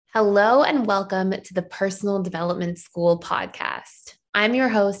Hello and welcome to the Personal Development School podcast. I'm your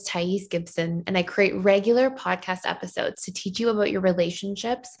host, Thais Gibson, and I create regular podcast episodes to teach you about your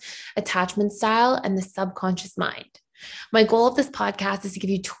relationships, attachment style, and the subconscious mind. My goal of this podcast is to give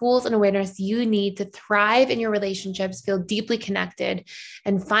you tools and awareness you need to thrive in your relationships, feel deeply connected,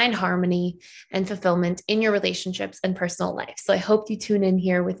 and find harmony and fulfillment in your relationships and personal life. So I hope you tune in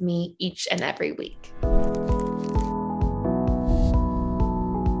here with me each and every week.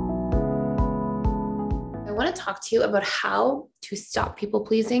 I want to talk to you about how to stop people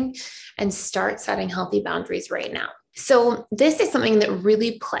pleasing and start setting healthy boundaries right now. So this is something that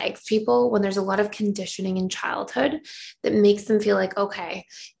really plagues people when there's a lot of conditioning in childhood that makes them feel like, okay,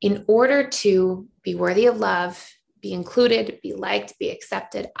 in order to be worthy of love, be included, be liked, be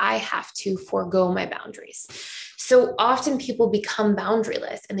accepted, I have to forego my boundaries. So often people become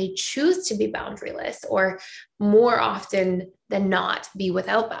boundaryless and they choose to be boundaryless, or more often than not be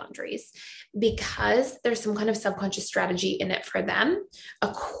without boundaries, because there's some kind of subconscious strategy in it for them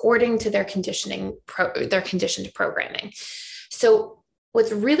according to their conditioning, their conditioned programming. So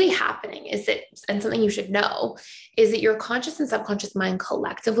what's really happening is that, and something you should know, is that your conscious and subconscious mind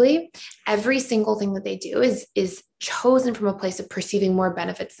collectively, every single thing that they do is chosen from a place of perceiving more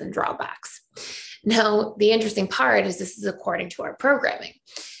benefits than drawbacks. Now, the interesting part is this is according to our programming.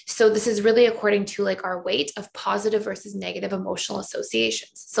 So this is really according to like our weight of positive versus negative emotional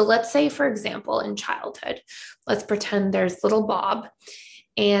associations. So let's say, for example, in childhood, let's pretend there's little Bob,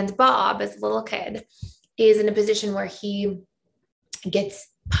 and Bob, as a little kid, is in a position where he gets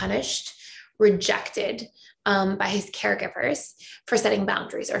punished, rejected by his caregivers for setting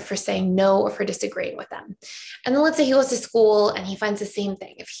boundaries or for saying no or for disagreeing with them. And then let's say he goes to school and he finds the same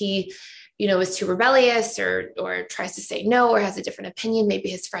thing. If he is too rebellious or tries to say no or has a different opinion, maybe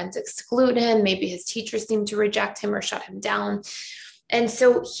his friends exclude him, maybe his teachers seem to reject him or shut him down. And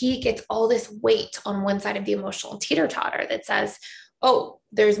so he gets all this weight on one side of the emotional teeter-totter that says, oh,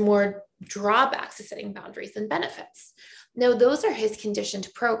 there's more drawbacks to setting boundaries than benefits. Now, those are his conditioned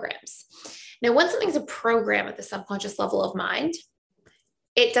programs. Now, when something's a program at the subconscious level of mind,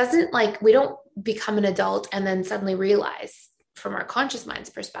 it doesn't we don't become an adult and then suddenly realize from our conscious mind's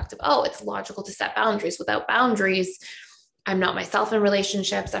perspective, oh, it's logical to set boundaries. Without boundaries, I'm not myself in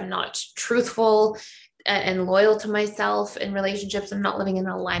relationships. I'm not truthful and loyal to myself in relationships. I'm not living in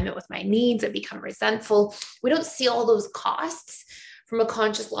alignment with my needs. I become resentful. We don't see all those costs from a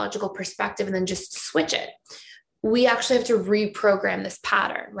conscious, logical perspective and then just switch it. We actually have to reprogram this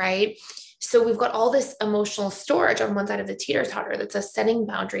pattern, right? So we've got all this emotional storage on one side of the teeter-totter that says setting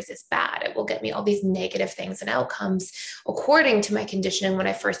boundaries is bad. It will get me all these negative things and outcomes according to my conditioning when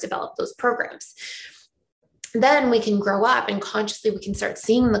I first developed those programs. Then we can grow up and consciously we can start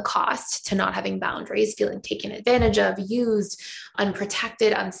seeing the cost to not having boundaries, feeling taken advantage of, used,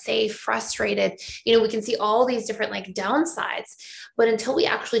 unprotected, unsafe, frustrated. We can see all these different downsides, but until we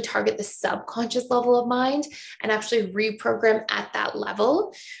actually target the subconscious level of mind and actually reprogram at that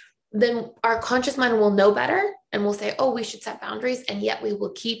level, then our conscious mind will know better and will say, oh, we should set boundaries. And yet we will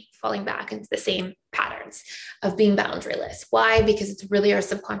keep falling back into the same patterns of being boundaryless. Why? Because it's really our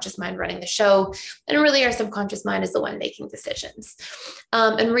subconscious mind running the show. And really our subconscious mind is the one making decisions.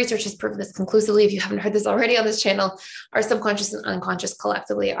 And research has proven this conclusively. If you haven't heard this already on this channel, our subconscious and unconscious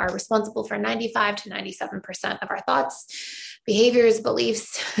collectively are responsible for 95 to 97% of our thoughts, behaviors,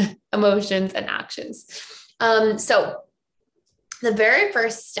 beliefs, emotions, and actions. So the very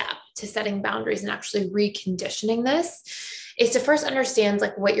first step to setting boundaries and actually reconditioning this is to first understand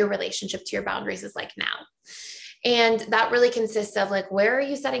what your relationship to your boundaries is like now. And that really consists of where are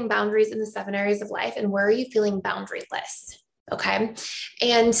you setting boundaries in the 7 areas of life and where are you feeling boundaryless? Okay.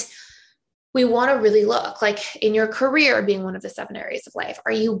 And we want to really look in your career being one of the 7 areas of life.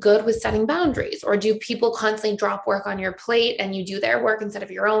 Are you good with setting boundaries, or do people constantly drop work on your plate and you do their work instead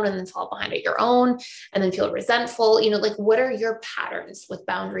of your own and then fall behind at your own and then feel resentful? What are your patterns with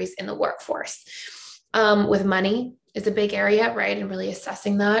boundaries in the workforce? With money is a big area, right? And really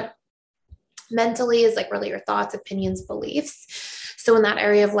assessing that. Mentally is really your thoughts, opinions, beliefs. So in that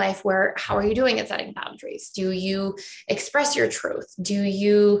area of life, how are you doing at setting boundaries? Do you express your truth? Do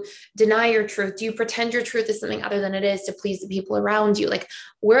you deny your truth? Do you pretend your truth is something other than it is to please the people around you?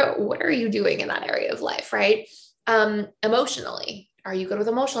 What are you doing in that area of life, right? Emotionally, are you good with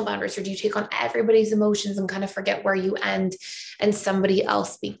emotional boundaries, or do you take on everybody's emotions and kind of forget where you end and somebody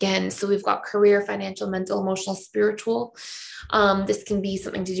else begins? So we've got career, financial, mental, emotional, spiritual. This can be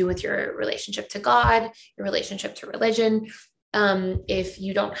something to do with your relationship to God, your relationship to religion. If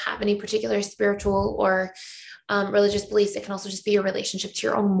you don't have any particular spiritual or religious beliefs, it can also just be your relationship to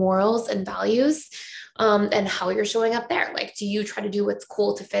your own morals and values. and how you're showing up there. Like, do you try to do what's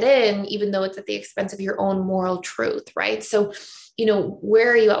cool to fit in, even though it's at the expense of your own moral truth, right? So,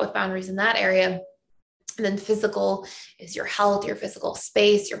 where are you at with boundaries in that area? And then physical is your health, your physical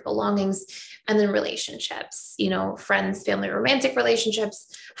space, your belongings, and then relationships, friends, family, romantic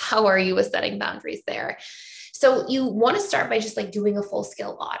relationships. How are you with setting boundaries there? So you want to start by just like doing a full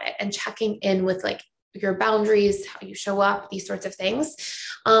scale audit and checking in with like your boundaries, how you show up, these sorts of things.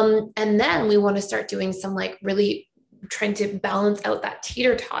 And then we want to start doing some like really trying to balance out that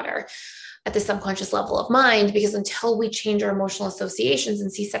teeter totter at the subconscious level of mind, because until we change our emotional associations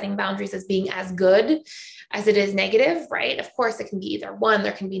and see setting boundaries as being as good as it is negative, right? Of course, it can be either one,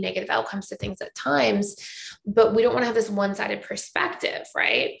 there can be negative outcomes to things at times, but we don't want to have this one-sided perspective,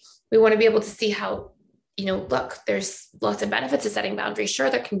 right? We want to be able to see how, look, there's lots of benefits to setting boundaries. Sure,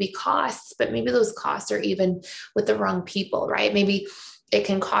 there can be costs, but maybe those costs are even with the wrong people, right? Maybe it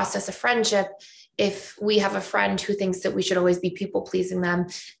can cost us a friendship if we have a friend who thinks that we should always be people pleasing them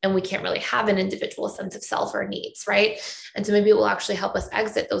and we can't really have an individual sense of self or needs, right? And so maybe it will actually help us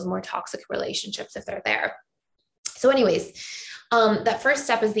exit those more toxic relationships if they're there. So anyways, that first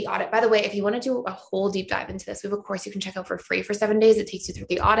step is the audit. By the way, if you want to do a whole deep dive into this, we have a course you can check out for free for 7 days. It takes you through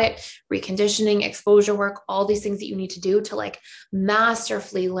the audit, reconditioning, exposure work, all these things that you need to do to like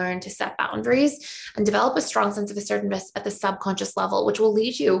masterfully learn to set boundaries and develop a strong sense of assertiveness at the subconscious level, which will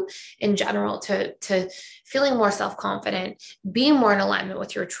lead you in general to feeling more self-confident, being more in alignment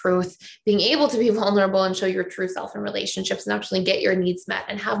with your truth, being able to be vulnerable and show your true self in relationships and actually get your needs met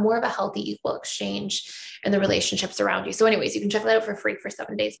and have more of a healthy, equal exchange in the relationships around you. So anyways, you can check that out for free for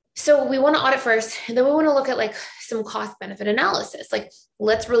 7 days. So we want to audit first, and then we want to look at like some cost benefit analysis. Like,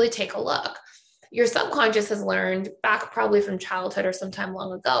 let's really take a look. Your subconscious has learned back probably from childhood or sometime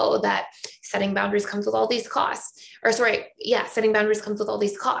long ago that setting boundaries comes with all these costs, setting boundaries comes with all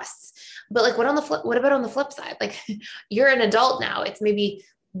these costs. But like, what about on the flip side? Like, you're an adult now. It's maybe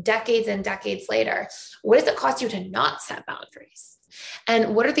decades and decades later. What does it cost you to not set boundaries?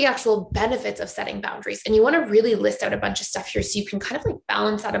 And what are the actual benefits of setting boundaries? And you want to really list out a bunch of stuff here so you can kind of like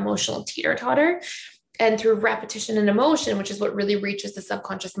balance that emotional teeter totter. And through repetition and emotion, which is what really reaches the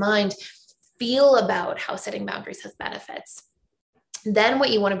subconscious mind, feel about how setting boundaries has benefits. Then what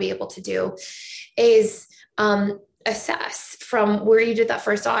you want to be able to do is assess from where you did that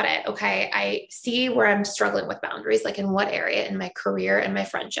first audit. Okay, I see where I'm struggling with boundaries, like in what area in my career and my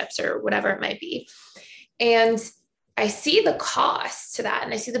friendships or whatever it might be. And I see the cost to that.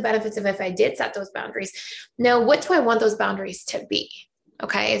 And I see the benefits of if I did set those boundaries. Now, what do I want those boundaries to be?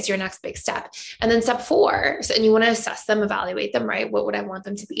 Okay, is your next big step. And then step 4, and you want to assess them, evaluate them, right? What would I want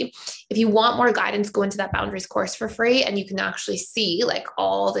them to be? If you want more guidance, go into that boundaries course for free, and you can actually see like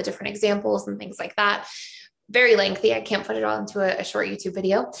all the different examples and things like that. Very lengthy. I can't put it all into a short YouTube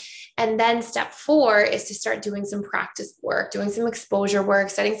video. And then step 4 is to start doing some practice work, doing some exposure work,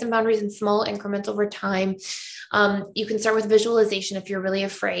 setting some boundaries in small increments over time. You can start with visualization if you're really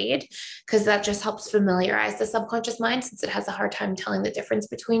afraid, because that just helps familiarize the subconscious mind since it has a hard time telling the difference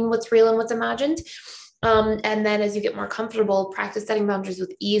between what's real and what's imagined. And then as you get more comfortable, practice setting boundaries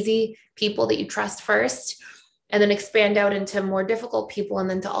with easy people that you trust first, and then expand out into more difficult people and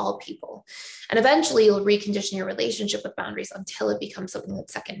then to all people. And eventually you'll recondition your relationship with boundaries until it becomes something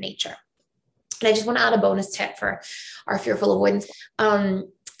that's second nature. And I just want to add a bonus tip for our fearful avoidance.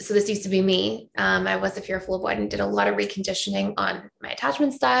 So this used to be me. I was a fearful avoidant, did a lot of reconditioning on my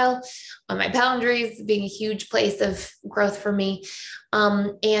attachment style, on my boundaries, being a huge place of growth for me.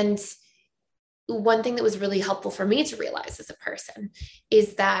 And one thing that was really helpful for me to realize as a person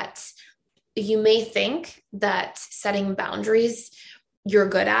is that you may think that setting boundaries you're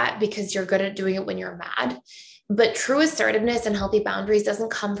good at because you're good at doing it when you're mad. But true assertiveness and healthy boundaries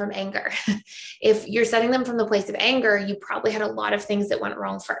doesn't come from anger. If you're setting them from the place of anger, you probably had a lot of things that went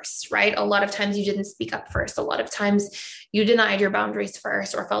wrong first, right? A lot of times you didn't speak up first. A lot of times you denied your boundaries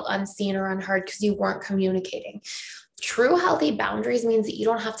first or felt unseen or unheard because you weren't communicating. True healthy boundaries means that you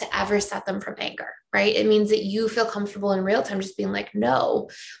don't have to ever set them from anger, right? It means that you feel comfortable in real time just being like, no,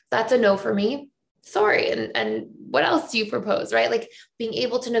 that's a no for me. Sorry. And what else do you propose, right? Like being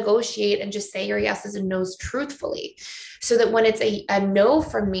able to negotiate and just say your yeses and nos truthfully, so that when it's a no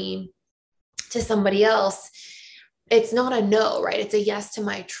from me to somebody else, it's not a no, right? It's a yes to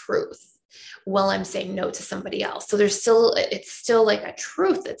my truth while I'm saying no to somebody else. So it's still like a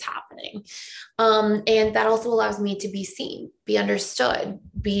truth that's happening. And that also allows me to be seen, be understood,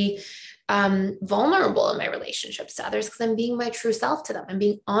 be vulnerable in my relationships to others, because I'm being my true self to them. I'm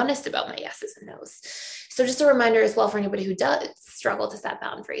being honest about my yeses and nos. So just a reminder as well for anybody who does struggle to set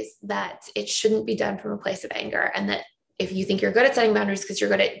boundaries, that it shouldn't be done from a place of anger, and that if you think you're good at setting boundaries because you're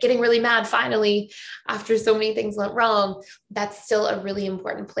good at getting really mad finally after so many things went wrong, that's still a really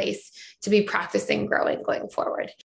important place to be practicing growing going forward.